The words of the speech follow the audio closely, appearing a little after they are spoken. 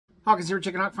Hawkins here at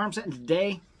Chickenhawkfarmstead, and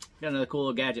today got another cool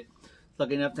little gadget.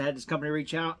 Lucky enough to have this company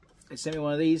reach out. They sent me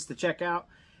one of these to check out,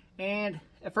 and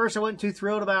at first I wasn't too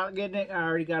thrilled about getting it. I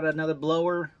already got another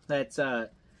blower that's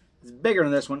it's bigger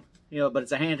than this one, but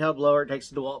it's a handheld blower. It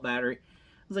takes a DeWalt battery. I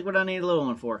was like, what do I need a little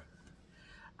one for?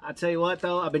 I tell you what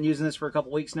though, I've been using this for a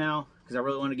couple weeks now because I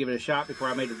really wanted to give it a shot before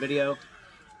I made the video,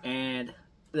 and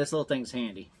this little thing's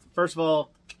handy. First of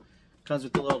all, it comes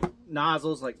with the little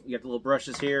nozzles, like you have the little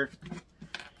brushes here.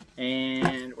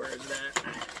 And where is that?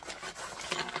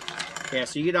 Yeah,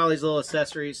 so you get all these little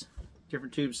accessories,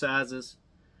 different tube sizes,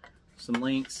 some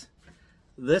links.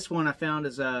 This one I found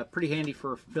is pretty handy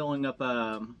for filling up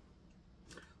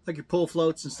like your pool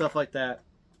floats and stuff like that.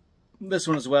 This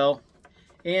one as well.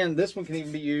 And this one can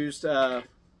even be used, well,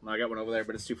 I got one over there,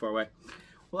 but it's too far away.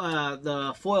 Well,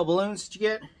 the foil balloons that you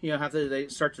get, they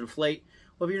start to deflate.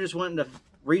 Well, if you're just wanting to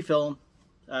refill them,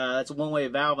 that's a one-way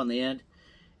valve on the end.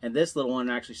 And this little one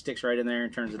actually sticks right in there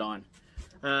and turns it on.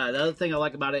 The other thing I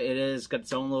like about it, it is got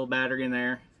its own little battery in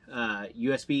there.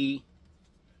 USB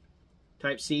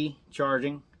Type-C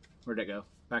charging. Where'd that go?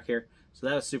 Back here. So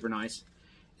that was super nice.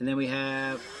 And then we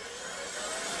have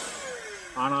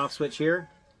on-off switch here.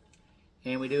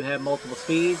 And we do have multiple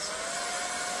speeds.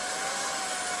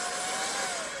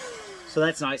 So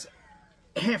that's nice.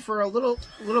 And for a little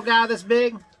guy this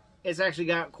big, it's actually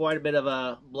got quite a bit of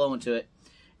a blow into it.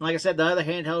 Like I said, the other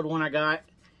handheld one I got,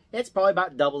 it's probably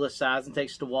about double this size and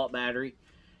takes a DeWalt battery.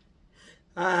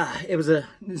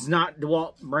 It's not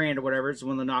DeWalt brand or whatever. It's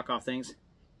one of the knockoff things.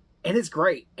 And it's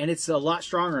great. And it's a lot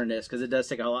stronger than this because it does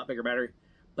take a lot bigger battery.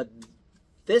 But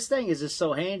this thing is just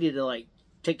so handy to like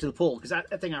take to the pool. Because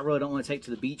that thing I really don't want to take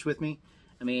to the beach with me.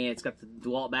 I mean, it's got the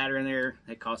DeWalt battery in there.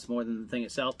 It costs more than the thing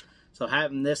itself. So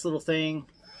having this little thing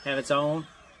have its own,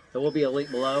 there will be a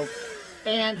link below.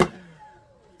 And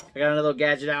I got another little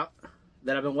gadget out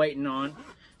that I've been waiting on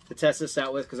to test this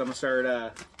out with because I'm going to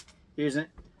start using it.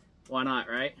 Why not,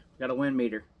 right? Got a wind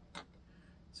meter.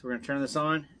 So we're going to turn this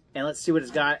on and let's see what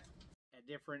it's got at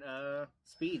different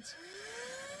speeds.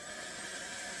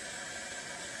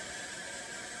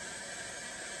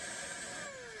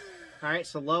 Alright,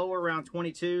 so low we're around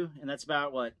 22 and that's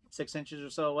about, what, 6 inches or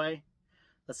so away.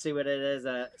 Let's see what it is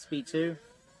at speed 2.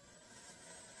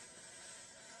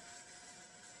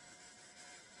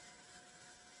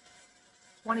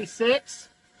 26.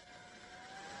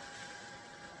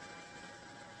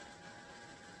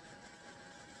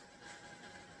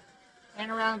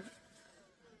 And around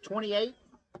 28.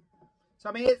 So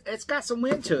I mean it's got some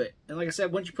wind to it. And like I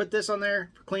said, once you put this on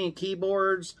there for cleaning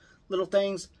keyboards, little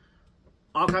things,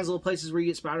 all kinds of little places where you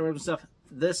get spiderwebs and stuff,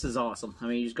 this is awesome. I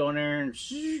mean you just go in there and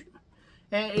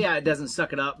yeah, it doesn't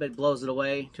suck it up, it blows it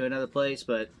away to another place,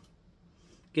 but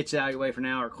gets it out of your way for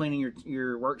now, or cleaning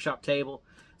your workshop table.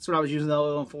 That's what I was using the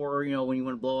other one for, when you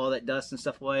want to blow all that dust and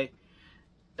stuff away.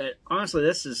 Honestly,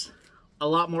 this is a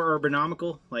lot more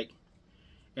ergonomical,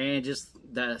 and just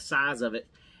the size of it.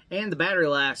 And the battery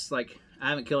lasts, I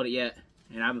haven't killed it yet,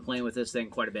 and I've been playing with this thing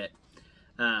quite a bit.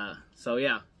 So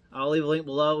yeah, I'll leave a link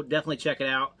below. Definitely check it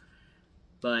out.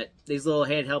 But these little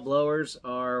handheld blowers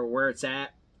are where it's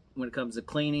at when it comes to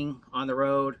cleaning on the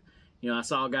road. I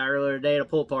saw a guy earlier today at a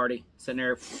pool party, sitting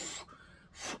there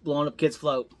blowing up kids'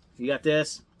 float. You got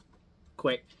this?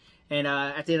 Quick. And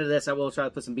at the end of this, I will try to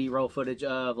put some B-roll footage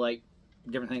of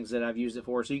different things that I've used it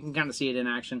for, so you can kind of see it in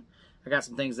action. I got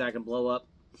some things that I can blow up,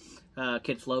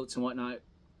 kid floats and whatnot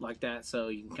like that, so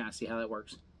you can kind of see how that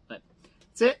works. But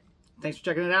that's it. Thanks for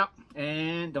checking it out,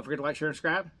 and don't forget to like, share, and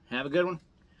subscribe. Have a good one.